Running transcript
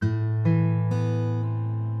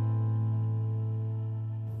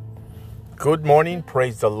Good morning.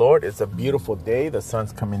 Praise the Lord. It's a beautiful day. The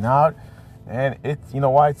sun's coming out. And it's, you know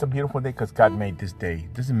why it's a beautiful day? Because God made this day.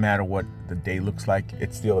 It doesn't matter what the day looks like.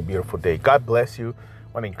 It's still a beautiful day. God bless you.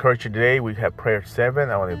 I want to encourage you today. We have prayer 7.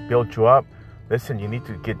 I want to build you up. Listen, you need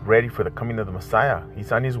to get ready for the coming of the Messiah.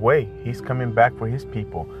 He's on his way. He's coming back for his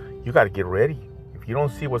people. You got to get ready. If you don't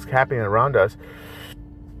see what's happening around us,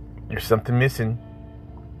 there's something missing.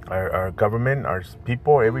 Our government, our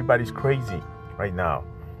people, everybody's crazy right now.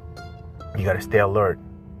 You got to stay alert.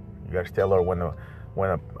 You got to stay alert. When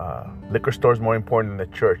a liquor store is more important than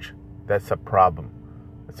the church, that's a problem.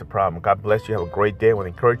 That's a problem. God bless you. Have a great day. I want to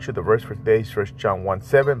encourage you. The verse for today is 1 John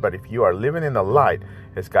 1:7. But if you are living in the light,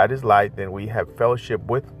 as God is light, then we have fellowship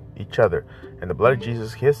with each other. And the blood of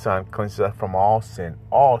Jesus, his son, cleanses us from all sin.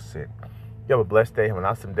 All sin. You have a blessed day. Have an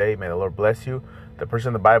awesome day. May the Lord bless you. The person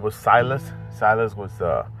in the Bible is Silas. Silas was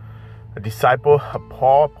a disciple of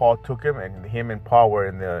Paul. Paul took him, and him and Paul were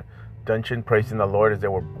in the dungeon praising the Lord as they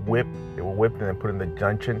were whipped. They were whipped and then put in the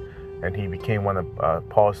dungeon, and he became one of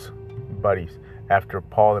Paul's buddies after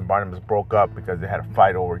Paul and Barnabas broke up because they had a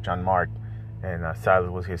fight over John Mark, and Silas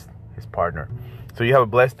was his partner. So you have a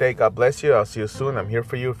blessed day. God bless you. I'll see you soon. I'm here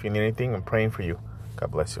for you. If you need anything, I'm praying for you. God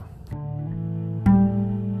bless you.